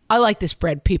checkout. I like this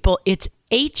bread, people. It's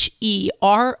HERO.co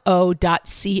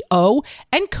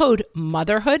and code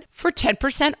motherhood for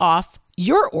 10% off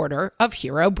your order of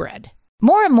Hero Bread.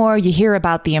 More and more, you hear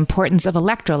about the importance of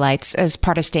electrolytes as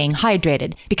part of staying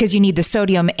hydrated, because you need the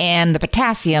sodium and the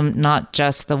potassium, not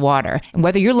just the water. And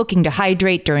whether you're looking to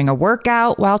hydrate during a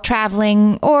workout, while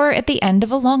traveling, or at the end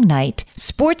of a long night,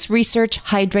 Sports Research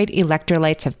Hydrate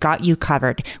Electrolytes have got you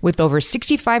covered with over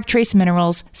 65 trace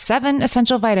minerals, 7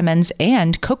 essential vitamins,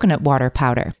 and coconut water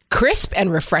powder. Crisp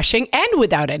and refreshing and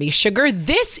without any sugar,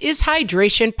 this is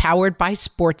hydration powered by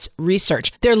Sports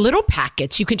Research. They're little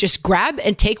packets you can just grab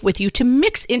and take with you to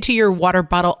mix into your water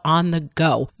bottle on the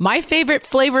go. My favorite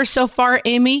flavor so far,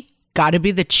 Amy, gotta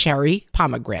be the cherry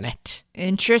pomegranate.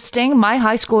 Interesting. My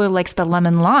high schooler likes the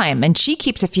lemon lime, and she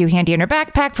keeps a few handy in her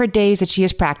backpack for days that she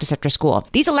has practice after school.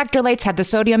 These electrolytes have the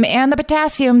sodium and the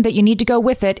potassium that you need to go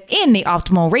with it in the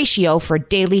optimal ratio for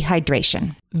daily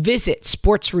hydration. Visit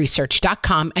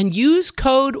sportsresearch.com and use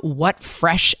code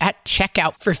WhatFresh at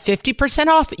checkout for 50%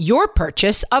 off your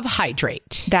purchase of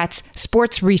Hydrate. That's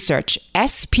Sports Research,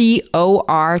 SPORTSRESEARCH,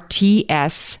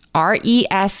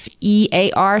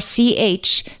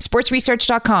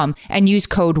 sportsresearch.com, and use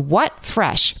code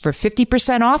WhatFresh for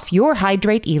 50% off your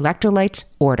Hydrate electrolytes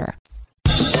order.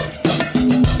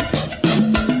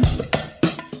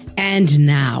 And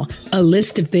now, a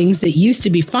list of things that used to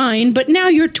be fine, but now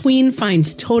your tween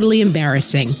finds totally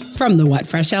embarrassing. From the What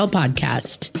Fresh Hell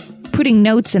podcast. Putting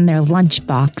notes in their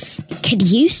lunchbox. Could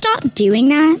you stop doing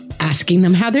that? Asking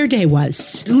them how their day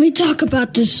was. Can we talk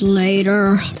about this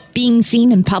later? Being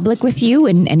seen in public with you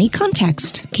in any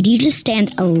context. Could you just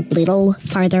stand a little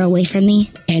farther away from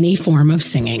me? Any form of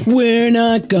singing. We're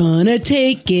not gonna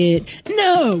take it.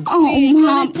 No! Oh,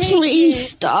 Mom,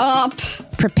 please stop.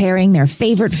 Preparing their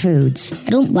favorite foods. I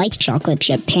don't like chocolate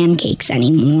chip pancakes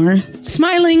anymore.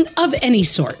 Smiling of any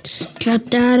sort. Cut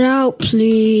that out,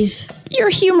 please. Your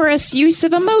humorous use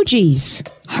of emojis.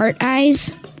 Heart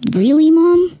eyes? Really,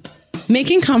 Mom?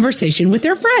 Making conversation with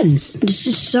their friends. This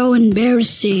is so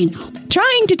embarrassing.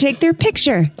 Trying to take their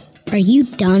picture. Are you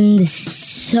done? This is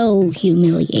so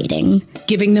humiliating.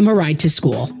 Giving them a ride to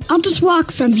school. I'll just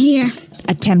walk from here.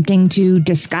 Attempting to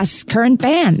discuss current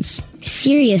bands.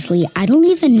 Seriously, I don't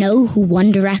even know who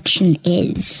One Direction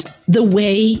is. The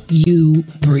way you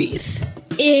breathe.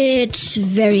 It's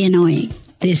very annoying.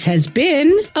 This has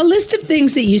been a list of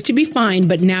things that used to be fine,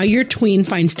 but now your tween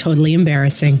finds totally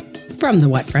embarrassing. From the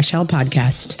What Fresh Hell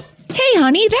podcast. Hey,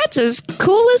 honey, that's as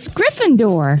cool as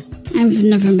Gryffindor. I've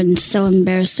never been so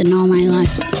embarrassed in all my life.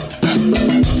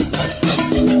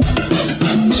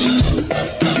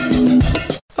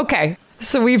 Okay.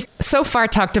 So we've so far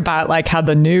talked about like how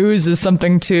the news is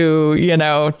something to,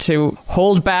 to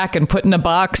hold back and put in a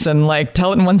box and like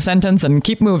tell it in one sentence and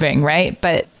keep moving, right?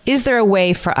 But is there a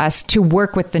way for us to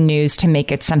work with the news to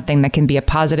make it something that can be a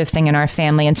positive thing in our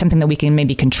family and something that we can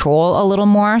maybe control a little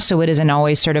more so it isn't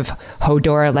always sort of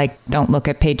Hodor, like don't look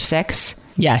at page 6?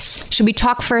 Yes. Should we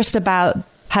talk first about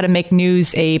how to make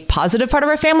news a positive part of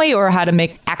our family or how to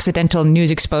make accidental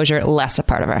news exposure less a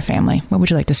part of our family? What would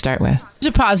you like to start with? It's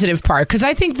a positive part because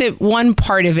I think that one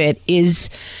part of it is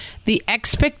the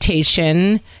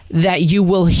expectation that you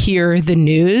will hear the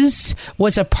news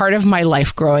was a part of my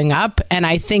life growing up. And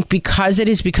I think because it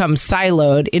has become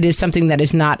siloed, it is something that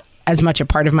is not as much a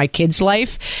part of my kid's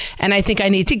life. And I think I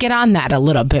need to get on that a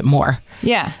little bit more.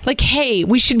 Yeah. Like, hey,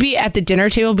 we should be at the dinner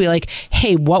table, be like,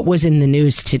 hey, what was in the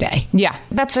news today? Yeah,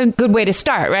 that's a good way to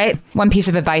start, right? One piece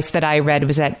of advice that I read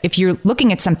was that if you're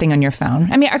looking at something on your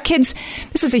phone, I mean, our kids,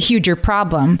 this is a huger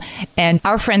problem. And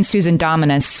our friend Susan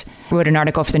Dominus wrote an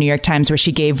article for the New York Times where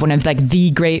she gave one of like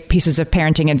the great pieces of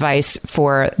parenting advice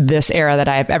for this era that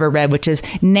I've ever read, which is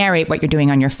narrate what you're doing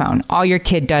on your phone. All your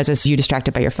kid does is you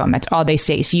distracted by your phone. That's all they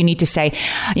say. So you need to say,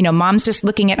 mom's just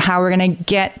looking at how we're going to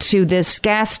get to this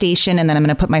gas station and then I'm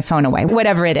going to put my phone away,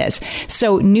 whatever it is.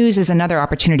 So news is another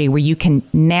opportunity where you can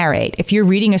narrate. If you're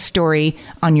reading a story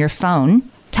on your phone,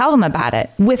 tell them about it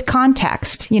with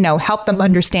context, help them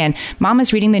understand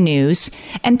Mama's reading the news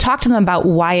and talk to them about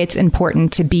why it's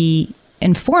important to be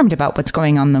informed about what's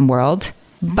going on in the world.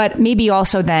 But maybe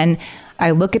also then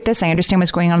I look at this, I understand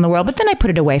what's going on in the world, but then I put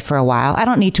it away for a while. I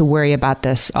don't need to worry about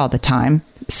this all the time.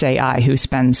 Say I, who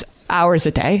spends hours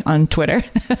a day on Twitter,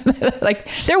 like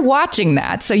they're watching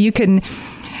that. So you can,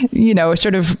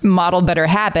 sort of model better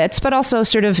habits, but also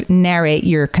sort of narrate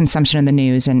your consumption of the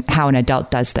news and how an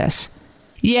adult does this.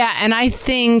 Yeah, and I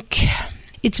think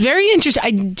it's very interesting.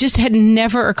 I just had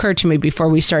never occurred to me before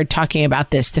we started talking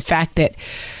about this, the fact that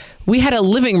we had a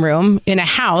living room in a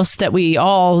house that we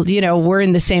all, were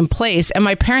in the same place, and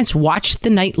my parents watched the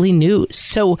nightly news.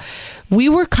 So we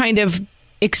were kind of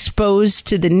exposed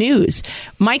to the news.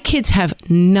 My kids have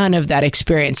none of that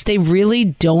experience. They really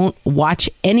don't watch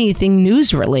anything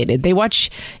news related. They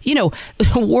watch,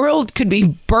 the world could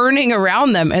be burning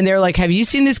around them and they're like, have you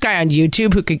seen this guy on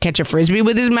YouTube who could catch a Frisbee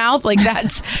with his mouth? Like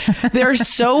they're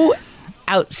so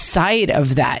outside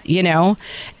of that,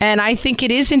 And I think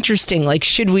it is interesting. Like,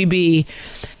 should we be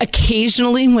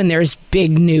occasionally when there's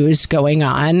big news going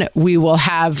on, we will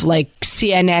have like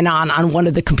CNN on one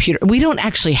of the computers. We don't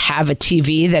actually have a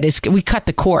TV we cut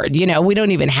the cord, we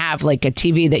don't even have like a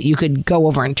TV that you could go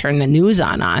over and turn the news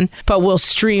on, but we'll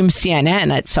stream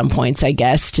CNN at some points, I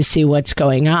guess, to see what's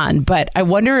going on. But I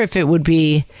wonder if it would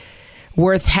be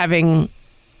worth having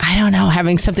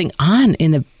something on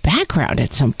in the background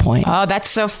at some point. Oh, that's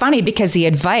so funny because the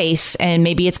advice, and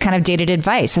maybe it's kind of dated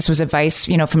advice. This was advice,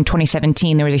 from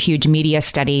 2017. There was a huge media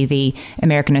study, the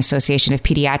American Association of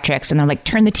Pediatrics, and they're like,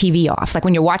 turn the TV off. Like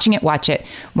when you're watching it, watch it.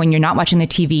 When you're not watching the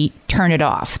TV, turn it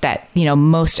off. That,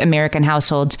 most American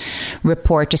households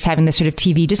report just having this sort of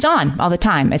TV just on all the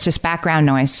time. It's just background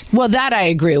noise. Well, that I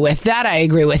agree with.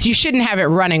 You shouldn't have it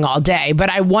running all day.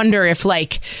 But I wonder if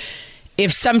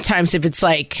if it's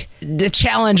like the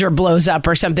Challenger blows up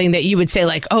or something, that you would say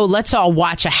like, oh, let's all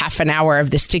watch a half an hour of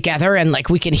this together and like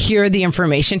we can hear the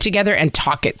information together and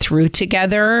talk it through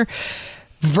together.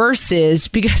 versus,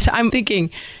 because I'm thinking,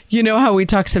 you know how we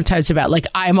talk sometimes about like,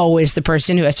 I'm always the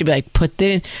person who has to be like, put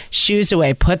the shoes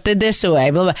away, put the this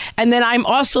away, blah, blah. And then I'm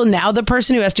also now the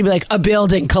person who has to be like, a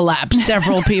building collapsed,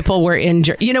 several people were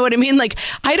injured. You know what I mean? Like,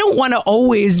 I don't want to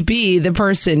always be the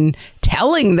person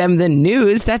telling them the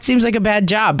news. That seems like a bad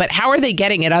job. But how are they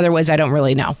getting it? Otherwise, I don't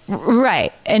really know.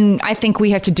 Right. And I think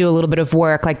we have to do a little bit of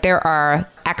work. Like, there are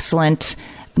excellent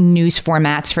news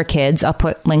formats for kids. I'll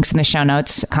put links in the show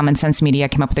notes. Common Sense Media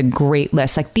came up with a great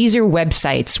list. Like, these are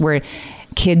websites where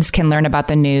kids can learn about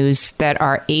the news that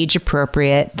are age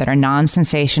appropriate, that are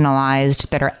non-sensationalized,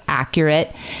 that are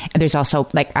accurate. And there's also,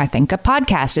 like, I think a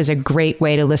podcast is a great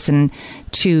way to listen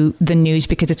to the news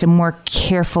because it's a more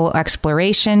careful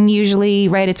exploration usually,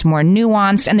 right? It's more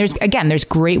nuanced. And there's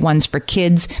great ones for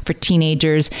kids, for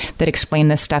teenagers that explain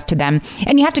this stuff to them.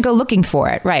 And you have to go looking for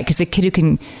it, right? Because the kid who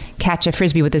can catch a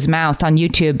Frisbee with his mouth on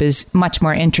YouTube is much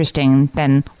more interesting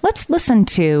than let's listen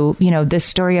to, this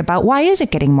story about why is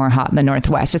it getting more hot in the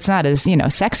Northwest? It's not as,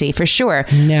 sexy for sure.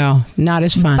 No, not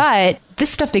as fun. But this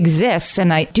stuff exists.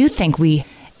 And I do think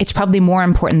it's probably more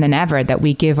important than ever that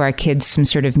we give our kids some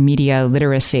sort of media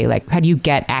literacy. Like, how do you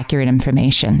get accurate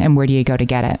information and where do you go to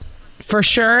get it? For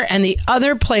sure. And the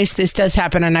other place this does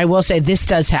happen, and I will say this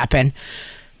does happen,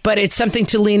 but it's something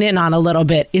to lean in on a little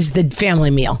bit, is the family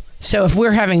meal. So if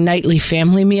we're having nightly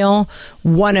family meal,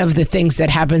 one of the things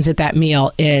that happens at that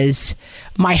meal is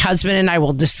my husband and I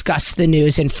will discuss the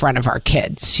news in front of our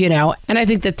kids, And I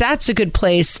think that that's a good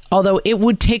place, although it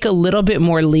would take a little bit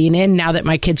more lean in now that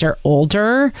my kids are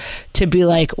older to be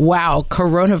like, wow,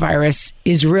 coronavirus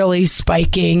is really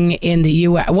spiking in the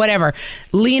U.S., whatever.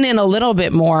 Lean in a little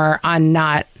bit more on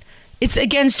it's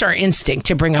against our instinct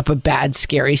to bring up a bad,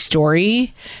 scary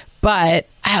story. But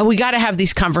we got to have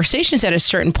these conversations at a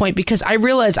certain point because I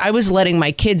realized I was letting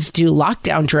my kids do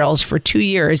lockdown drills for 2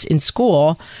 years in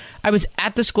school. I was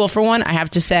at the school for one, I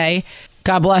have to say,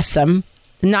 God bless them.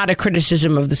 Not a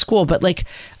criticism of the school, but like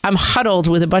I'm huddled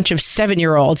with a bunch of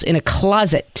 7-year-olds in a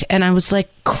closet. And I was like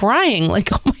crying,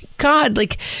 like, oh my God,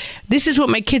 like this is what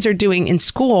my kids are doing in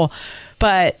school.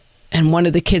 And one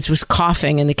of the kids was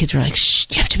coughing and the kids were like, shh,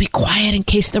 you have to be quiet in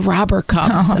case the robber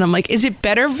comes. And I'm like, is it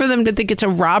better for them to think it's a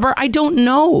robber? I don't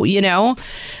know,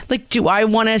 Like, do I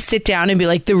want to sit down and be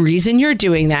like, the reason you're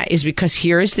doing that is because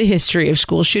here is the history of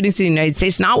school shootings in the United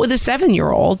States, not with a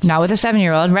 7-year-old. Not with a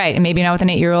 7-year-old, right. And maybe not with an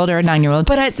 8-year-old or a 9-year-old.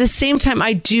 But at the same time,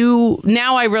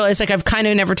 now I realize like I've kind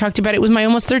of never talked about it with my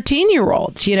almost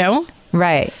 13-year-old,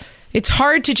 Right. It's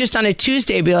hard to just on a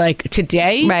Tuesday be like,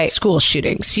 today, right, school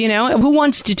shootings, Who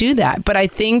wants to do that? But I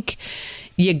think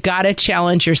you got to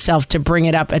challenge yourself to bring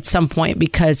it up at some point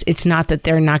because it's not that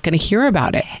they're not going to hear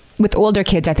about it. With older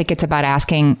kids, I think it's about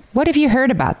asking, what have you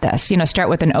heard about this? Start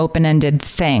with an open-ended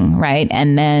thing, right?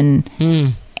 And then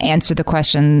answer the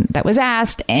question that was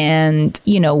asked and,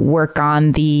 work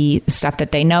on the stuff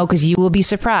that they know, because you will be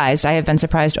surprised. I have been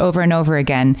surprised over and over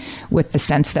again with the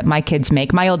sense that my kids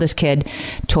make. My oldest kid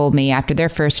told me after their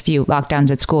first few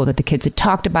lockdowns at school that the kids had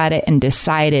talked about it and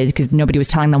decided, because nobody was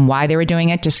telling them why they were doing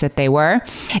it, just that they were.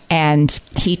 And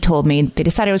he told me they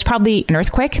decided it was probably an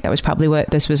earthquake. That was probably what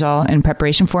this was all in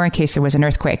preparation for, in case there was an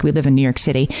earthquake. We live in New York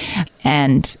City.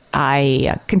 And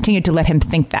I continued to let him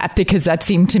think that because that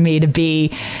seemed to me to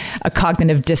be a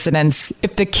cognitive dissonance.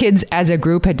 If the kids as a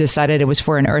group had decided it was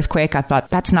for an earthquake, I thought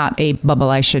that's not a bubble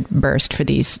I should burst for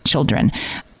these children.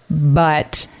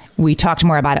 But we talked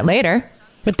more about it later.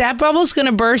 But that bubble's going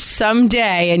to burst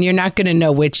someday and you're not going to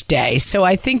know which day. So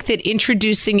I think that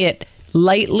introducing it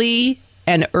lightly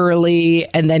and early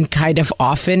and then kind of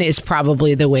often is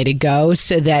probably the way to go,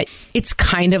 so that it's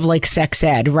kind of like sex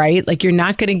ed, right? Like you're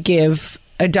not going to give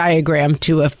a diagram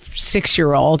to a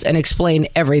 6-year-old and explain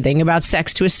everything about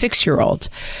sex to a 6-year-old.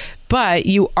 But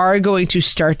you are going to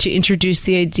start to introduce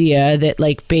the idea that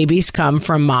like babies come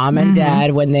from mom and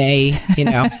dad when they,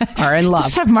 are in love.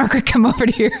 Just have Margaret come over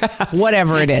to your house.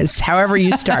 Whatever it is, however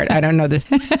you start. I don't know.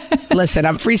 Listen,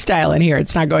 I'm freestyling here.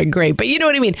 It's not going great. But you know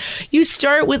what I mean? You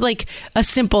start with like a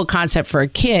simple concept for a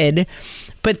kid.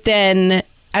 But then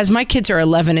as my kids are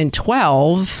 11 and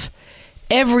 12,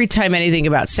 every time anything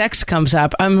about sex comes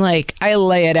up, I'm like, I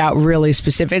lay it out really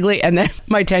specifically. And then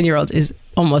my 10-year-old is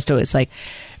almost always like,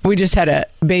 we just had a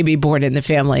baby born in the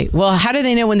family. Well, how do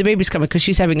they know when the baby's coming? Because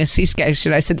she's having a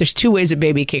C-section. I said, there's 2 ways a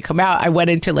baby can come out. I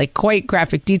went into like quite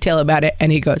graphic detail about it.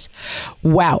 And he goes,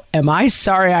 wow, am I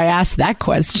sorry I asked that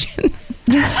question?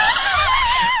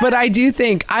 But I do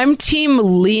think I'm team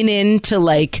lean into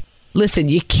like Listen,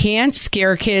 you can't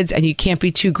scare kids and you can't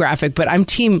be too graphic, but I'm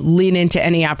team lean into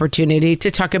any opportunity to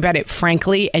talk about it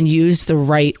frankly and use the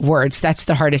right words. That's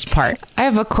the hardest part. I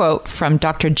have a quote from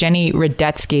Dr. Jenny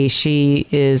Radetsky. She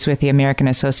is with the American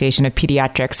Association of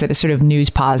Pediatrics that is sort of news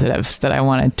positive that I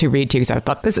wanted to read to you because I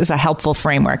thought this is a helpful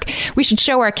framework. We should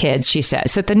show our kids, she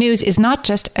says, that the news is not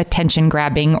just attention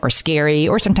grabbing or scary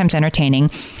or sometimes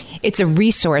entertaining. It's a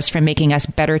resource for making us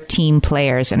better team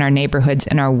players in our neighborhoods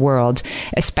and our world,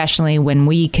 especially when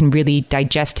we can really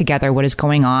digest together what is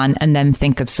going on and then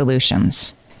think of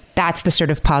solutions. That's the sort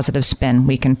of positive spin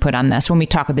we can put on this when we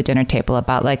talk at the dinner table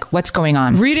about like what's going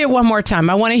on. Read it one more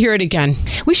time. I want to hear it again.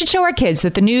 We should show our kids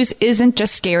that the news isn't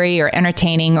just scary or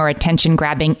entertaining or attention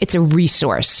grabbing. It's a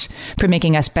resource for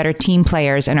making us better team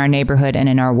players in our neighborhood and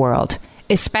in our world,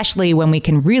 especially when we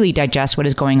can really digest what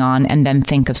is going on and then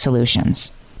think of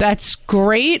solutions. That's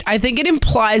great. I think it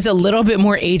implies a little bit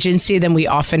more agency than we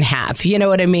often have. You know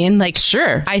what I mean? Like,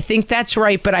 sure. I think that's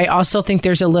right. But I also think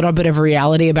there's a little bit of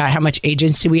reality about how much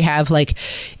agency we have. Like,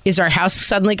 is our house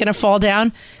suddenly going to fall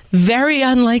down? Very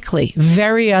unlikely.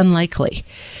 Very unlikely.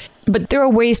 But there are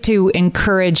ways to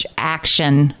encourage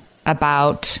action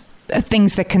about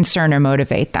things that concern or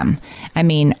motivate them. I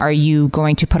mean, are you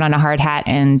going to put on a hard hat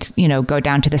and, go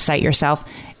down to the site yourself?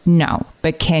 No.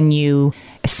 But can you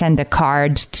send a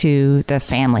card to the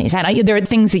families? And there are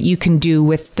things that you can do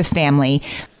with the family.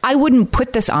 I wouldn't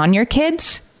put this on your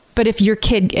kids. But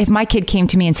if my kid came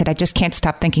to me and said, I just can't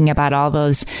stop thinking about all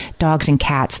those dogs and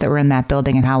cats that were in that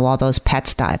building and how all those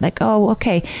pets died. Like, oh,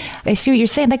 okay. I see what you're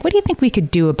saying. Like, what do you think we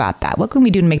could do about that? What can we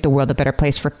do to make the world a better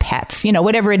place for pets?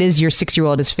 Whatever it is your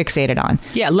 6-year-old is fixated on.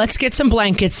 Yeah, let's get some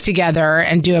blankets together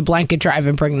and do a blanket drive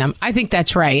and bring them. I think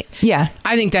that's right. Yeah.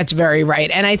 I think that's very right.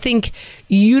 And I think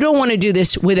you don't want to do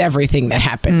this with everything that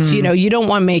happens. You don't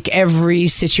want to make every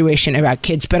situation about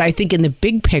kids. But I think in the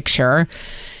big picture,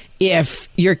 if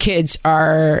your kids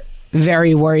are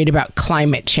very worried about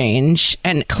climate change,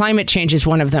 and climate change is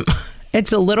one of them,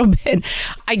 it's a little bit,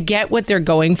 I get what they're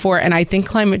going for. And I think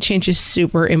climate change is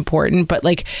super important. But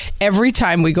like every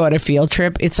time we go on a field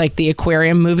trip, it's like the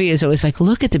aquarium movie is always like,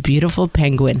 look at the beautiful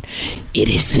penguin. It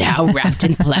is now wrapped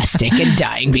in plastic and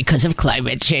dying because of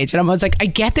climate change. And I'm always like, I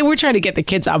get that we're trying to get the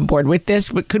kids on board with this,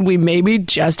 but could we maybe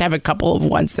just have a couple of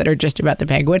ones that are just about the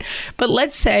penguin? But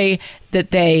let's say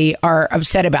that they are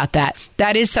upset about that.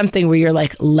 That is something where you're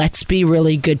like, let's be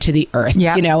really good to the earth,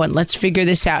 and let's figure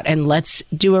this out and let's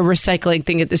do a recycling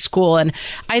thing at the school. And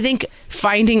I think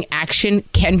finding action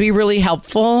can be really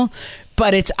helpful,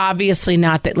 but it's obviously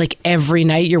not that like every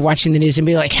night you're watching the news and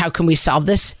be like, how can we solve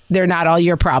this? They're not all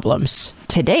your problems.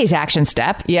 Today's action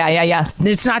step. Yeah.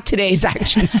 It's not today's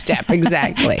action step.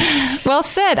 Exactly. Well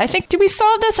said. I think, did we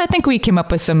solve this? I think we came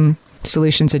up with some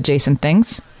solutions adjacent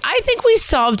things. I think we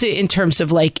solved it in terms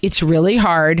of like, it's really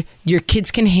hard. Your kids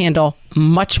can handle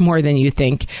much more than you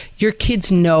think. Your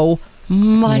kids know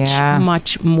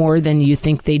much more than you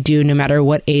think they do, no matter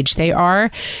what age they are.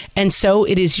 And so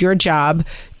it is your job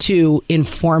to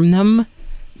inform them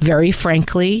very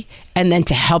frankly, and then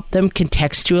to help them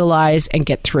contextualize and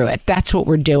get through it. That's what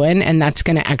we're doing, and that's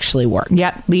going to actually work.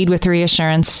 Yep. Lead with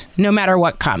reassurance. No matter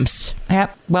what comes.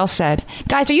 Yep. Well said.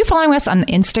 Guys, are you following us on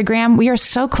Instagram? We are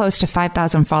so close to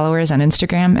 5,000 followers on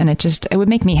Instagram, and it would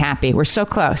make me happy. We're so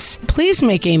close. Please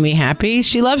make Amy happy.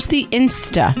 She loves the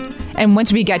Insta. And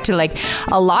once we get to like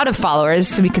a lot of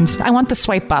followers, I want the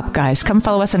swipe up, guys. Come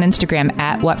follow us on Instagram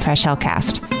at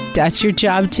WhatFreshHellCast. That's your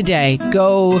job today.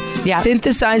 Go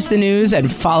synthesize the news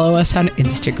and follow us on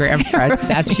Instagram, friends.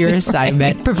 That's your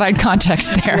assignment. Provide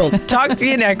context there. We'll talk to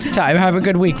you next time. Have a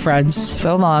good week, friends.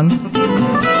 So long.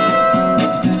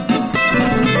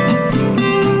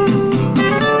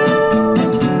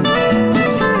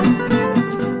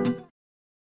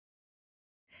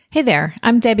 Hey there,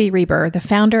 I'm Debbie Reber, the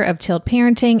founder of Tilt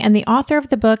Parenting and the author of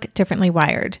the book Differently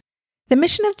Wired. The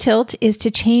mission of Tilt is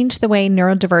to change the way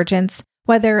neurodivergence,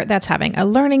 whether that's having a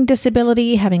learning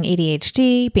disability, having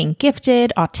ADHD, being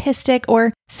gifted, autistic,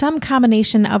 or some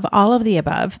combination of all of the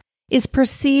above, is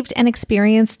perceived and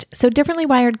experienced so differently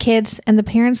wired kids and the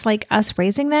parents like us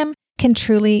raising them can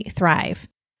truly thrive.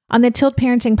 On the Tilt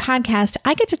Parenting podcast,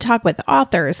 I get to talk with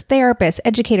authors, therapists,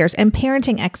 educators, and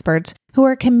parenting experts who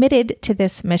are committed to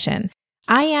this mission.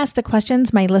 I ask the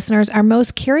questions my listeners are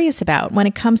most curious about when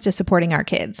it comes to supporting our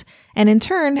kids. And in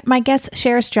turn, my guests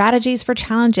share strategies for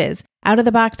challenges,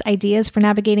 out-of-the-box ideas for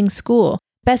navigating school,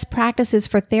 best practices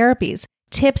for therapies,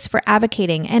 tips for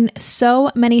advocating, and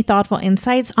so many thoughtful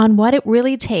insights on what it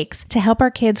really takes to help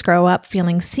our kids grow up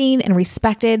feeling seen and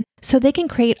respected so they can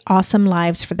create awesome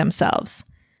lives for themselves.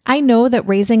 I know that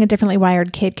raising a differently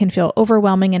wired kid can feel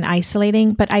overwhelming and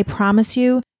isolating, but I promise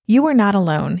you, You are not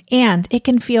alone, and it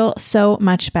can feel so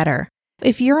much better.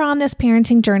 If you're on this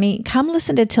parenting journey, come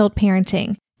listen to Tilt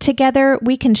Parenting. Together,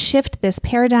 we can shift this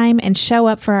paradigm and show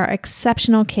up for our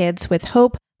exceptional kids with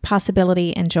hope,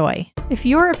 possibility, and joy. If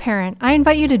you're a parent, I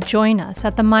invite you to join us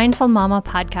at the Mindful Mama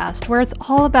podcast, where it's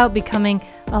all about becoming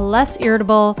a less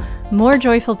irritable, more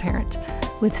joyful parent.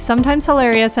 With sometimes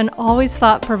hilarious and always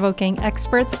thought-provoking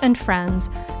experts and friends,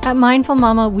 at Mindful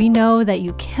Mama, we know that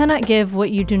you cannot give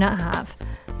what you do not have.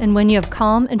 And when you have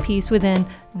calm and peace within,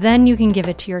 then you can give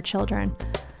it to your children.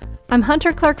 I'm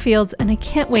Hunter Clark Fields, and I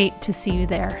can't wait to see you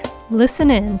there. Listen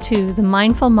in to the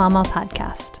Mindful Mama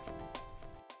podcast.